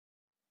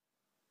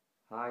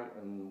Hi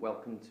and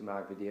welcome to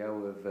my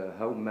video of a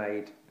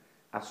homemade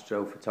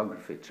Astro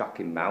photography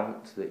tracking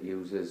mount that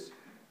uses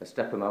a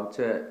stepper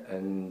motor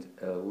and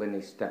a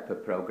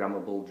LiniStepper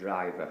programmable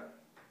driver.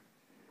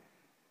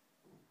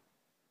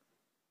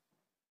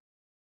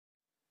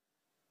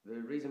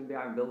 The reason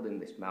behind building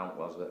this mount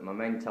was that my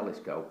main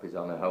telescope is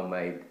on a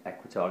homemade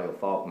equatorial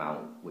fork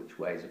mount which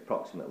weighs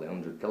approximately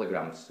 100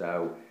 kilograms,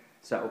 so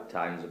setup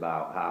time's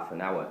about half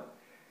an hour,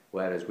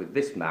 whereas with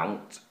this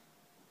mount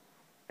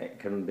it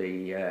can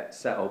be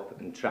set up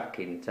and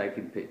tracking,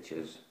 taking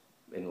pictures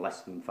in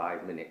less than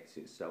 5 minutes.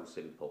 It's so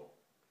simple.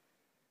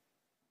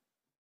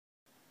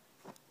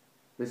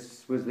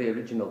 This was the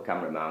original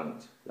camera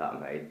mount that I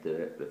made,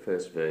 the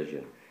first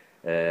version.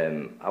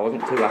 I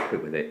wasn't too happy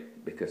with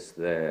it because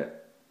the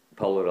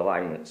polar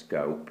alignment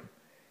scope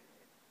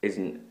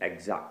isn't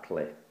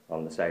exactly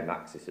on the same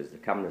axis as the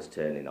camera's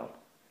turning on.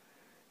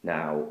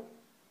 Now,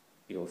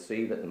 you'll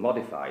see that the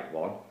modified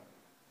one,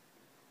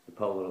 the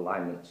polar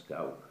alignment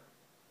scope,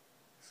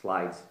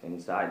 slides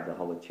inside the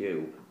hollow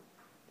tube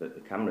that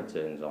the camera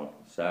turns on,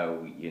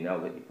 so you know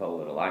that your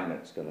polar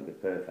alignment's going to be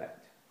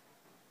perfect.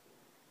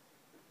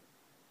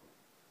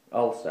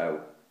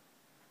 Also,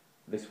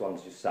 this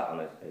one's just sat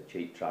on a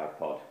cheap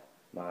tripod.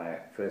 My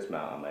first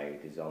mount I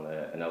made is on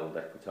an old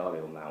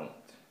equatorial mount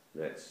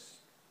that's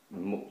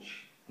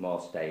much more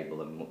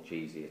stable and much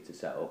easier to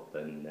set up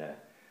than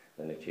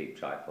a cheap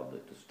tripod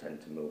that does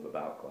tend to move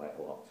about quite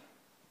a lot.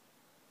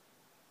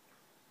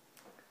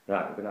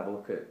 Right, we're going to have a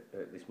look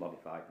at this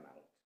modified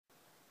mount.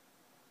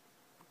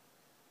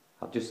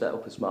 I've just set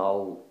up a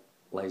small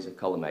laser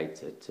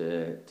collimator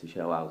to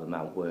show how the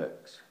mount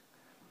works.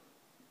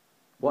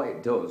 What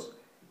it does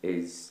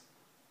is,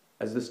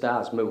 as the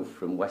stars move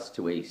from west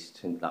to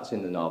east, and that's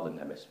in the northern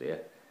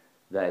hemisphere,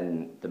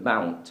 then the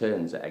mount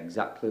turns at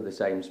exactly the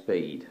same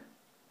speed,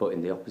 but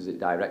in the opposite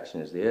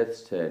direction as the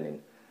Earth's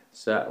turning.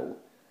 So,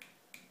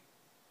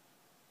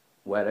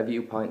 wherever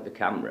you point the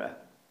camera,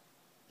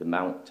 the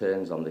mount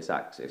turns on this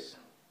axis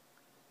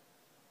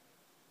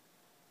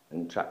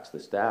and tracks the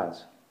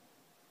stars.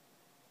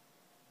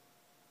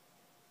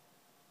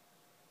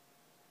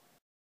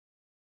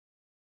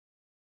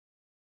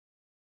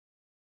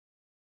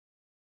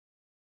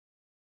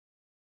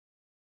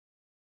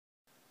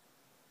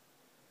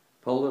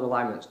 Polar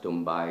alignment's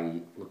done by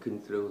looking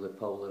through the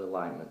polar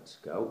alignment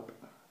scope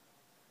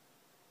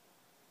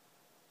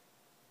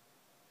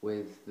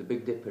with the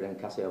Big Dipper and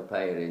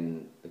Cassiopeia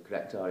in the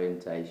correct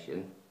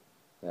orientation.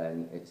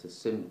 Then it's as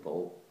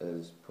simple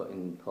as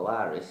putting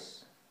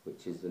Polaris,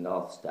 which is the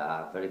North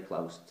Star, very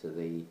close to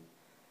the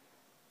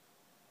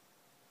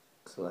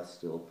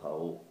celestial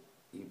pole.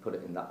 You put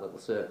it in that little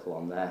circle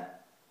on there.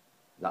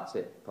 That's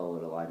it,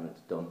 polar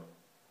alignment's done.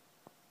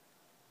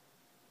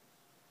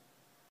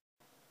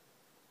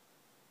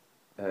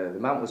 The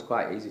mount was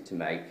quite easy to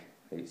make.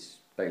 It's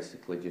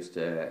basically just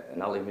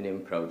an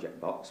aluminium project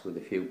box with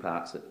a few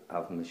parts that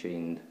I've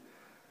machined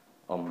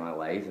on my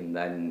lathe and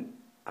then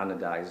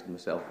anodised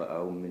myself at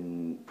home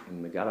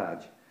in my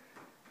garage.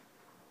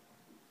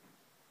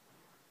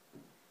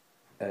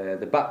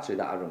 The battery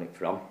that I run it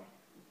from,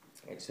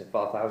 it's a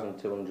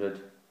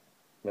 4200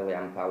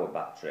 milliamp hour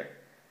battery.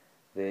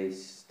 The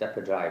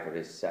stepper driver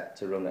is set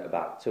to run at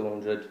about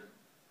 200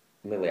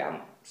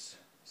 milliamps,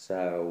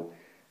 so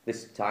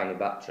this tiny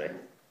battery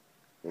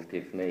will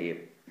give me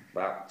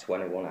about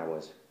 21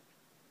 hours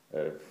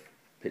of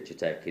picture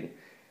taking,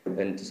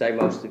 and to say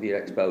most of your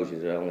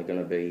exposures are only going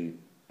to be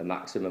a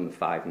maximum of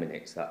 5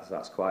 minutes,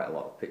 that's quite a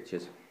lot of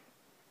pictures.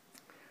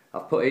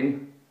 I've put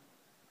in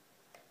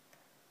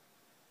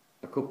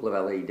a couple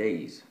of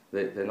LEDs.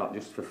 They're not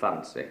just for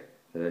fancy.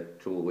 The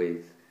trouble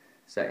with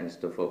setting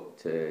stuff up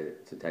to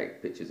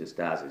take pictures of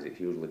stars is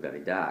it's usually very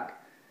dark.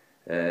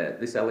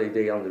 This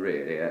LED on the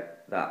rear here,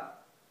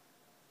 that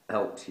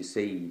helps you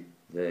see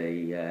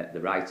the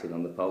writing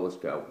on the polar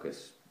scope,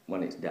 because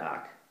when it's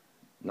dark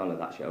none of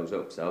that shows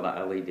up, so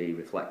that LED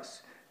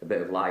reflects a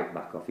bit of light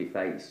back off your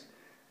face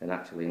and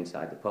actually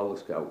inside the polar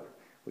scope,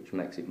 which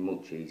makes it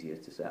much easier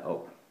to set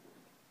up.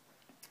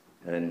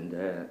 And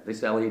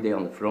this LED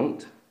on the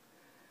front,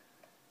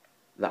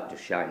 that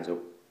just shines up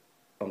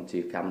onto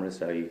your camera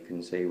so you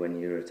can see when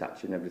you're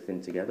attaching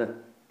everything together.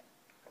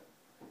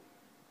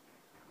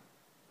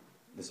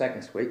 The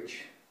second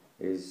switch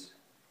is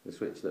the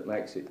switch that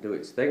makes it do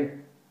its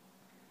thing.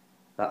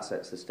 That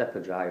sets the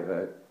stepper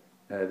driver,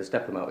 the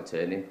stepper motor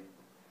turning.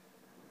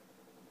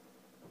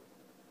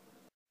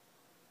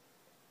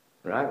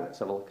 Right, let's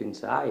have a look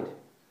inside.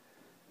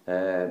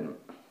 Right,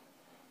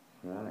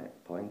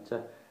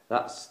 pointer.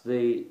 That's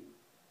the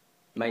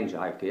main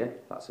drive gear.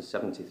 That's a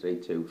 73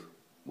 tooth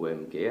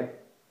worm gear.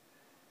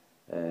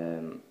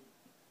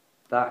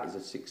 That is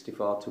a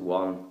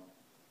 64:1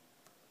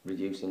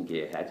 reducing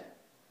gear head.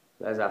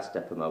 There's our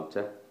stepper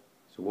motor.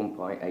 It's a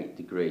 1.8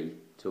 degree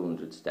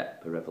 200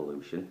 step per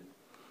revolution.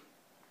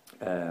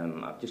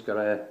 I've just got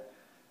a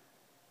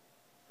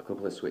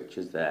couple of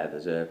switches there.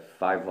 There's a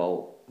 5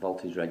 volt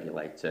voltage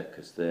regulator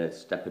because the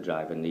stepper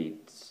driver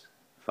needs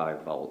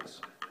 5 volts.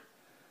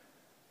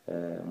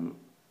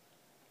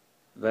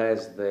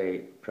 there's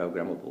the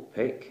programmable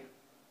pick.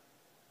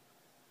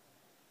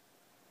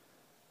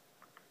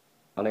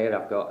 On here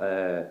I've got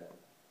a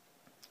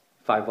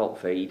 5-volt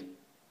feed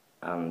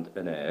and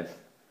an earth,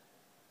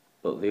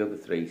 but the other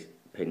 3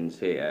 pins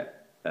here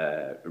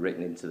are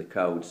written into the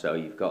code. So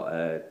you've got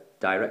a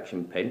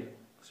direction pin,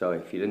 so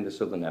if you're in the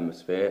southern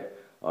hemisphere,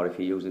 or if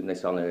you're using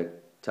this on a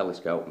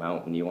telescope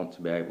mount and you want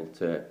to be able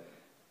to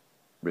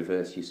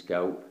reverse your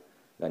scope,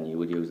 then you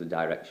would use the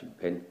direction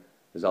pin.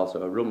 There's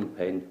also a run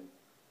pin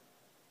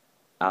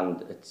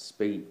and a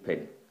speed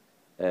pin.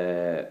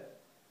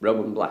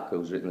 Roman Black,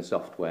 who's written the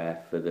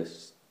software for the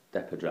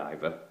stepper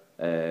driver,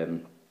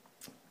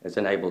 has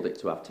enabled it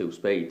to have 2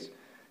 speeds.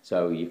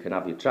 So you can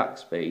have your track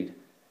speed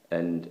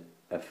and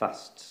a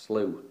fast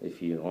slew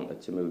if you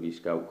wanted to move your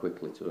scope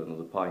quickly to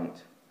another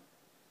point.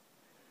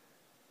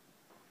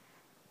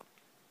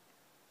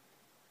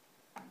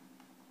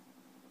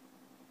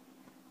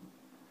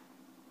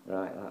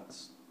 Right,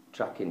 that's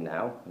tracking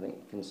now. I think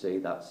you can see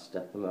that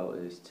stepper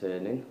motor is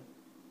turning.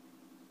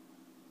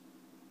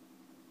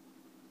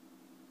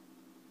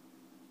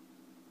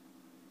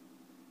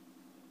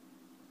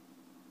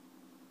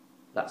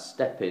 That's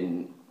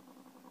stepping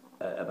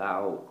at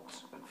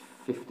about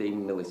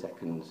 15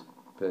 milliseconds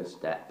per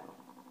step.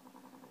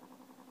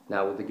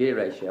 Now with the gear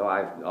ratio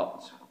I've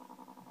got,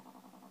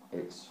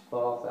 it's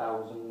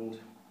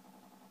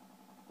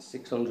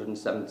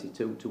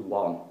 4,672 to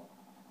 1.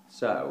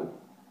 So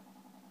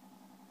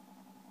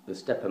the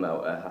stepper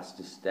motor has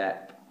to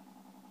step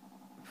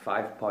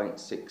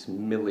 5.6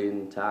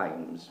 million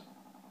times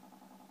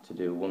to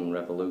do 1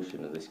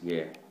 revolution of this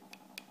gear.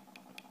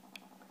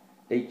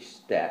 Each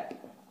step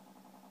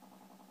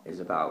is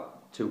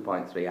about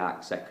 2.3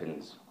 arc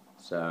seconds,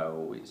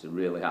 so it's a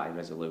really high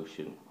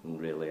resolution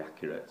and really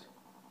accurate.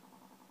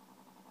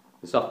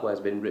 The software's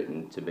been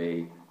written to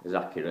be as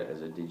accurate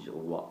as a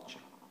digital watch.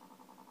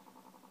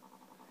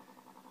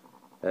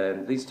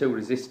 These 2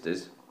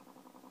 resistors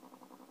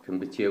can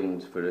be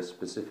tuned for a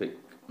specific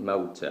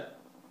motor.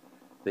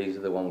 These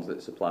are the ones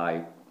that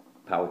supply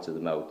power to the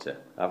motor.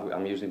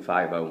 I'm using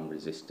 5 ohm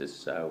resistors,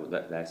 so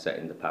that they're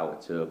setting the power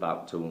to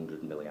about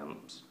 200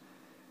 milliamps.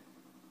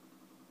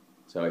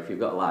 So if you've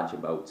got a larger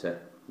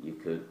motor, you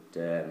could,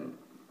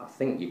 I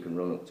think you can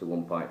run up to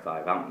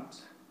 1.5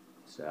 amps.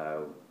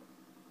 So,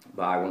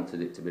 but I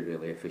wanted it to be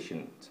really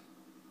efficient.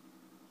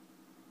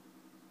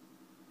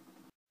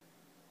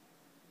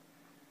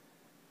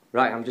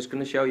 Right, I'm just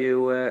going to show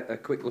you a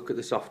quick look at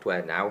the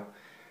software now.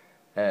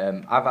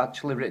 I've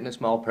actually written a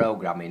small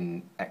program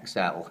in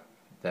Excel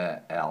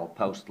that I'll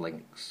post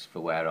links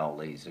for where all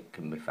these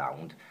can be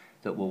found,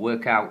 that will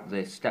work out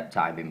the step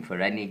timing for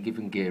any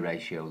given gear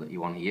ratio that you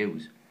want to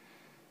use.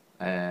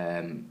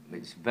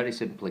 It's a very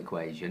simple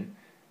equation.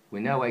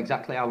 We know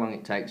exactly how long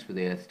it takes for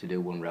the Earth to do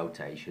 1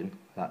 rotation.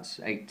 That's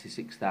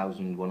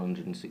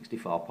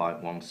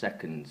 86,164.1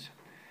 seconds.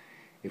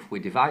 If we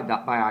divide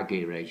that by our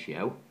gear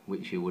ratio,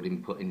 which you would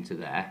input into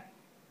there,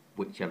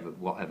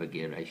 whatever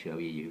gear ratio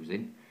you're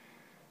using,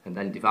 and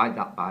then divide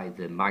that by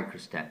the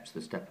microsteps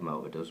the stepper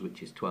motor does,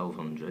 which is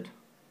 1200,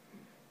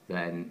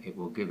 then it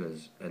will give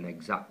us an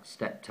exact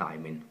step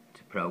timing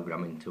to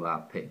program into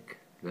our pick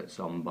that's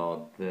on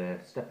board the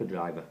stepper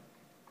driver.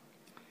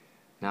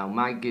 Now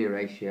my gear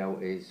ratio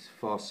is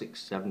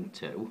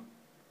 4672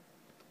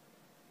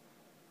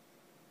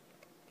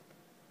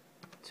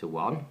 to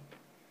 1.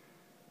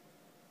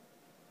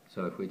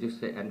 So if we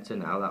just hit enter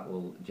now, that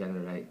will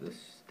generate the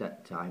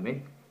step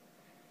timing.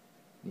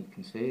 You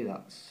can see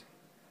that's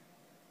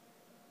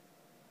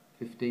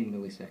 15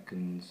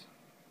 milliseconds.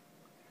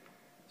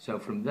 So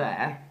from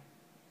there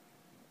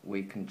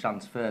we can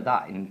transfer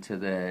that into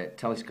the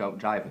telescope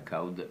driver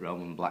code that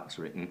Roman Black's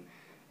written.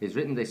 He's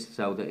written this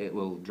so that it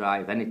will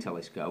drive any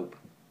telescope,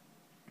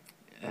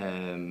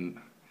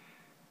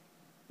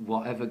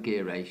 whatever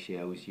gear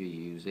ratios you're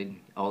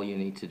using. All you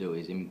need to do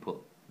is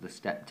input the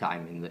step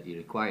timing that you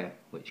require,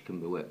 which can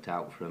be worked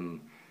out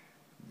from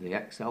the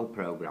Excel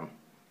program.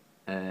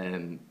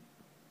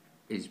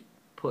 Is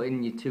put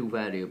in your 2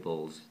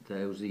 variables.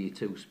 Those are your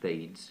 2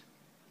 speeds.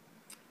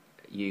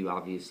 You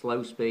have your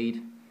slow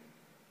speed,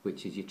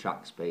 which is your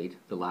track speed,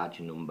 the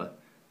larger number.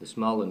 The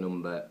smaller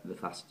number, the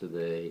faster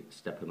the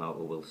stepper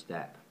motor will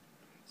step.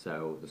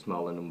 So the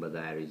smaller number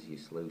there is your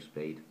slew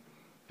speed.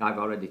 I've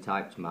already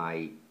typed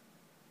my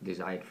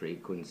desired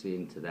frequency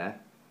into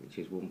there, which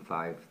is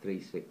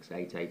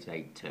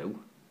 15368882.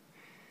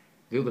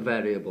 The other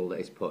variable that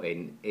is put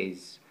in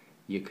is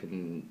you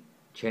can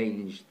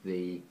change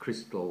the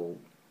crystal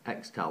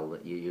X-tal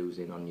that you're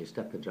using on your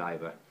stepper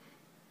driver.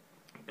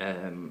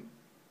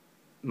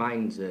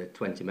 Mine's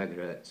 20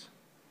 megahertz,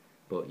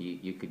 but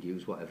you could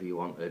use whatever you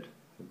wanted.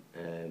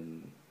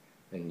 And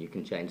you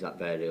can change that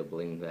variable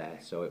in there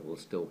so it will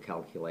still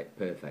calculate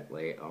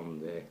perfectly on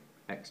the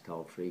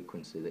X-tal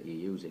frequency that you're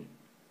using.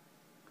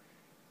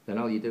 Then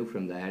all you do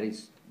from there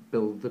is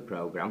build the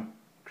program,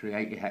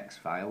 create your hex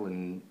file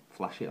and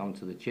flash it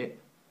onto the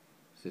chip.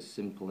 It's as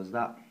simple as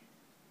that.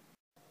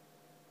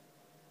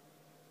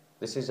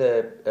 This is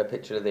a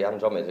picture of the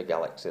Andromeda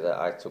galaxy that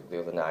I took the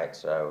other night,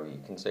 so you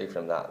can see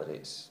from that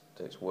it's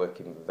it's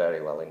working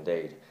very well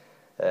indeed.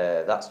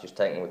 That's just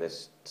taken with a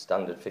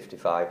standard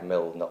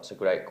 55mm, not so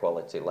great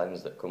quality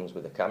lens that comes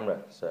with the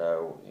camera,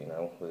 so you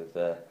know, with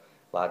a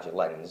larger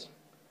lens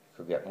you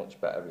could get much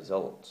better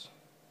results.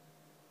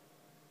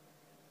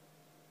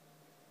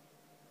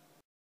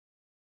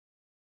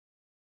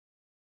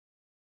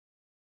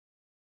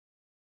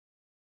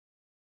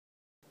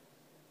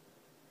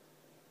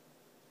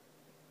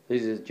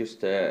 These are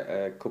just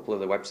a couple of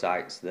the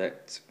websites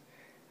that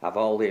have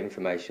all the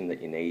information that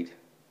you need.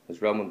 There's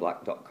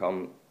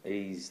romanblack.com,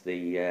 he's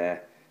the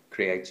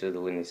creator of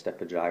the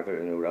LiniStepper driver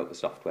and who wrote the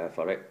software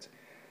for it.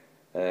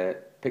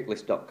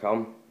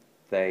 Picklist.com,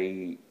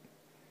 they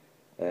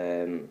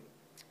are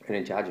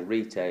in charge of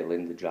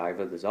retailing the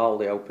driver. There's all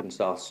the open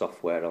source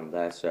software on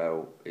there,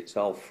 so it's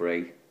all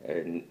free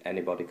and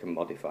anybody can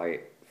modify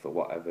it for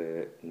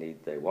whatever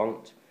need they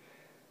want.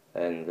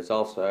 And there's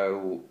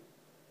also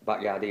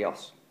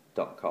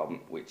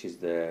backyardEOS.com, which is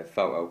the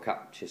photo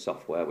capture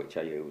software which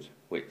I use,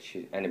 which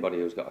anybody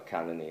who's got a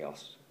Canon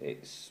EOS,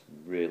 it's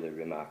really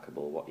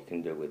remarkable what you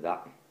can do with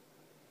that.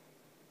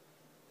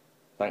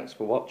 Thanks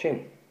for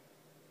watching.